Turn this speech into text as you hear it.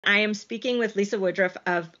I am speaking with Lisa Woodruff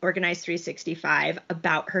of Organized 365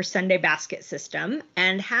 about her Sunday basket system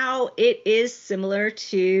and how it is similar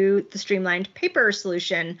to the streamlined paper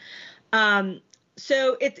solution.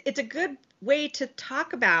 So it's a good way to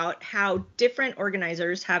talk about how different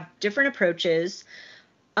organizers have different approaches,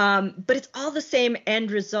 but it's all the same end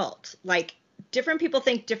result. Like different people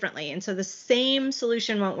think differently. And so the same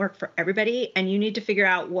solution won't work for everybody. And you need to figure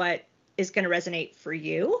out what is going to resonate for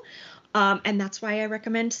you. And that's why I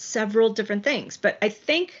recommend several different things. But I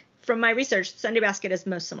think from my research, Sunday Basket is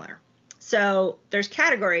most similar. So there's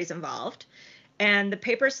categories involved. And the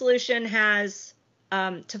paper solution has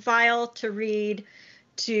to file, to read,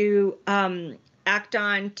 to act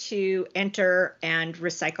on, to enter, and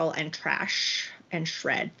recycle, and trash, and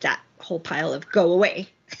shred. That whole pile of go away.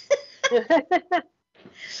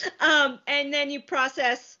 And then you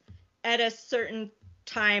process at a certain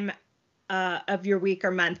time of your week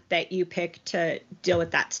or month that you pick to deal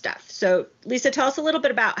with that stuff. So Lisa, tell us a little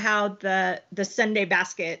bit about how the Sunday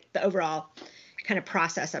basket, the overall kind of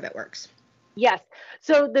process of it works. Yes.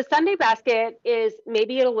 So the Sunday basket is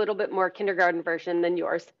maybe a little bit more kindergarten version than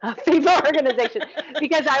yours of paper organization,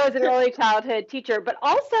 because I was an early childhood teacher, but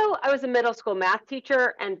also I was a middle school math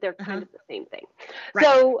teacher, and they're kind of the same thing. Right.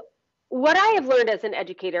 So what I have learned as an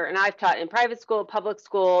educator, and I've taught in private school, public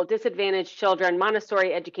school, disadvantaged children,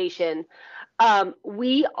 Montessori education,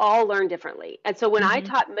 we all learn differently. And so when I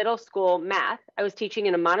taught middle school math, I was teaching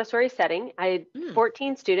in a Montessori setting. I had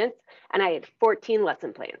 14 students and I had 14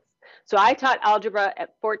 lesson plans. So I taught algebra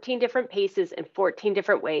at 14 different paces in 14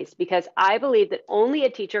 different ways, because I believe that only a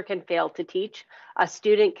teacher can fail to teach. A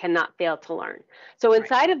student cannot fail to learn. So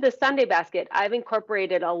inside of the Sunday basket, I've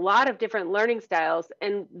incorporated a lot of different learning styles.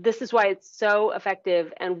 And this is why it's so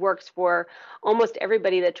effective and works for almost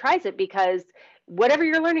everybody that tries it, because whatever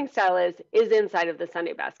your learning style is inside of the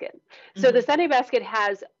Sunday basket. So the Sunday basket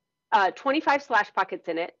has 25 slash pockets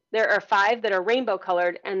in it. There are 5 that are rainbow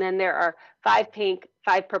colored, and then there are 5 pink,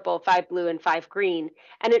 5 purple, 5 blue, and 5 green.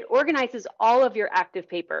 And it organizes all of your active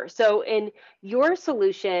paper. So in your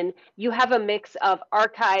solution, you have a mix of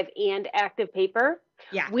archive and active paper.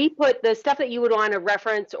 Yeah. We put the stuff that you would want to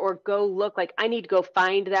reference or go look, like I need to go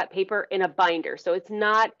find that paper, in a binder. So it's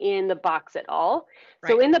not in the box at all. Right.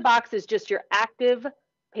 So in the box is just your active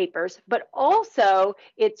papers, but also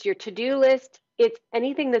it's your to-do list. It's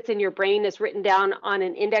anything that's in your brain is written down on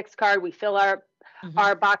an index card. We fill our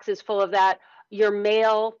boxes full of that. Your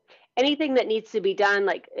mail, anything that needs to be done.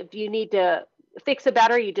 Like if you need to fix a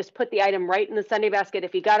battery, you just put the item right in the Sunday basket.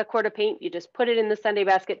 If you got a quart of paint, you just put it in the Sunday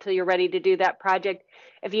basket till you're ready to do that project.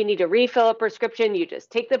 If you need to refill a prescription, you just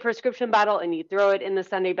take the prescription bottle and you throw it in the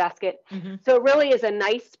Sunday basket. So it really is a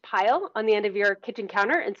nice pile on the end of your kitchen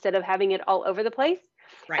counter instead of having it all over the place.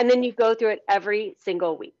 Right. And then you go through it every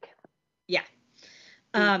single week. Yeah.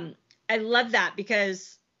 I love that,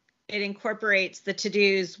 because it incorporates the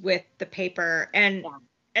to-dos with the paper, and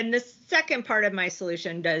the second part of my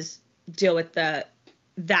solution does deal with that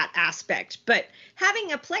aspect. But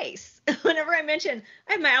having a place, whenever I mention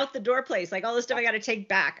I have my out the door place, like all the stuff I got to take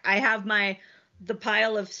back, I have the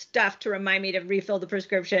pile of stuff to remind me to refill the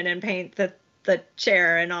prescription and paint the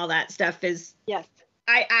chair and all that stuff is, yes,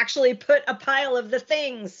 I actually put a pile of the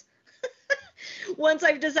things. Once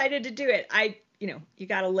I've decided to do it, you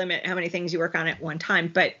got to limit how many things you work on at one time,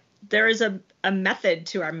 but there is a method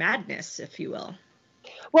to our madness, if you will.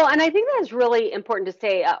 Well, and I think that's really important to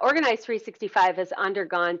say. Organized 365 has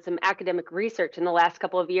undergone some academic research in the last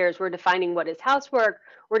couple of years. We're defining what is housework,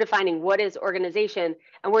 we're defining what is organization,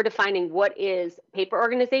 and we're defining what is paper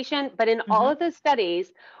organization. But in all of the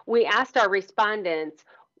studies, we asked our respondents,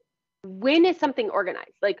 when is something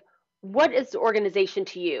organized? Like, what is organization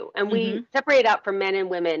to you? And we separate out for men and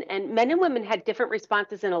women, and men and women had different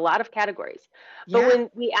responses in a lot of categories. But when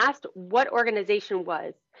we asked what organization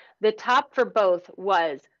was, the top for both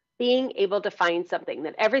was being able to find something,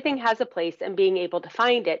 that everything has a place and being able to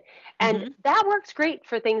find it. And that works great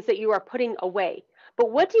for things that you are putting away. But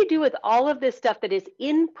what do you do with all of this stuff that is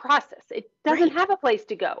in process? It doesn't have a place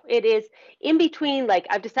to go. It is in between, like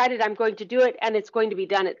I've decided I'm going to do it and it's going to be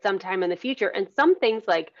done at some time in the future. And some things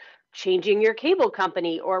like changing your cable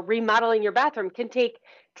company or remodeling your bathroom can take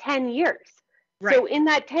 10 years. Right. So in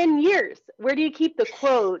that 10 years, where do you keep the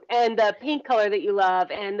quote and the paint color that you love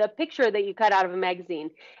and the picture that you cut out of a magazine?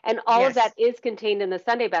 And all of that is contained in the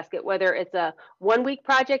Sunday basket, whether it's a 1-week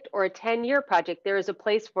project or a 10-year project, there is a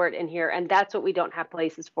place for it in here. And that's what we don't have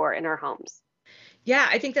places for in our homes. Yeah,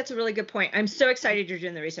 I think that's a really good point. I'm so excited you're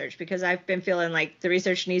doing the research, because I've been feeling like the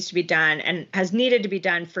research needs to be done and has needed to be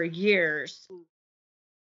done for years.